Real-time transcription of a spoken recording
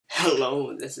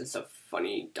Hello, this is a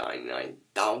funny guy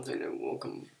 9000 and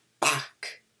welcome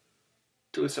back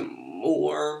to some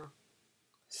more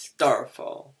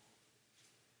Starfall.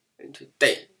 And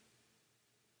today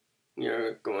we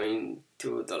are going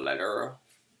to the letter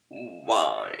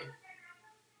Y.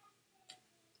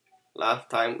 Last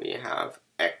time we have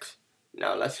X.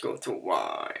 Now let's go to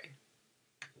Y.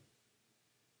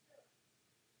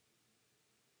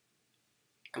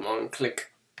 Come on, click.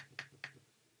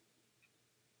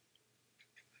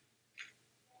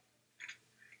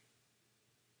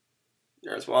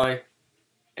 There's Y.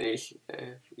 And it's,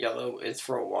 yellow is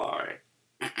for Y.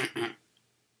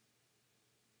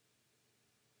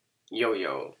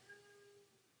 Yo-yo.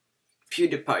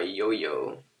 PewDiePie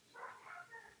yo-yo.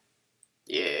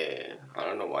 Yeah, I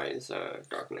don't know why it's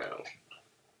dark now.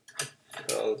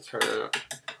 So I'll turn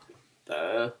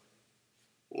the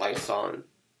lights on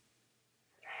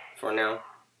for now.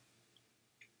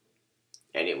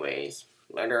 Anyways,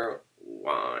 letter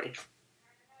Y.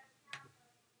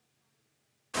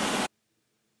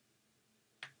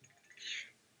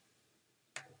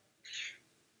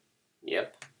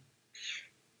 Yep.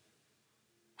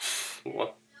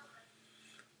 What?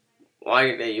 Why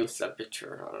did they use that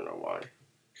picture? I don't know why.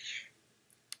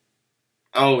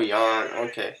 Oh, yawn.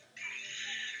 Okay.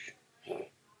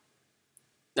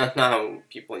 That's not how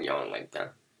people yawn like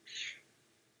that.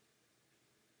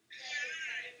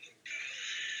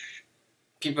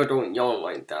 People don't yawn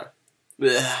like that.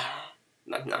 Blech.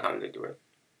 That's not how they do it.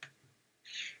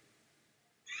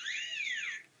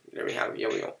 There we have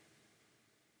yo-yo.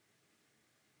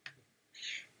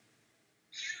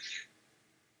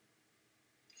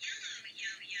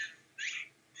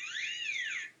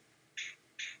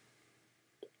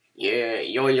 Yeah,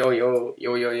 yo,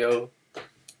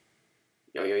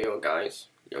 guys,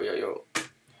 yo,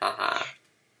 haha.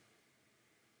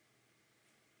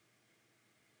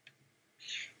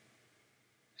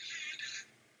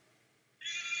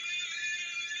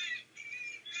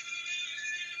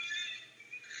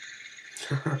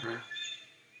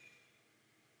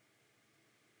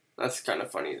 That's kind of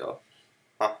funny though,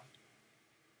 huh?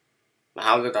 But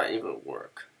how did that even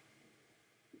work?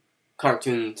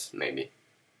 Cartoons, maybe.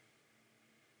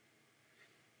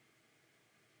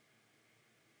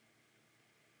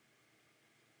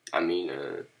 I mean,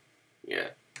 yeah.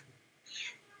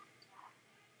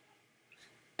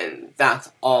 And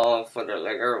that's all for the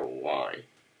letter Y.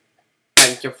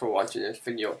 Thank you for watching this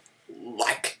video.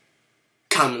 Like,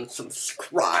 comment,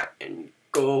 subscribe, and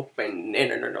go open the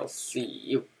internet. I'll see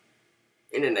you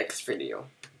in the next video.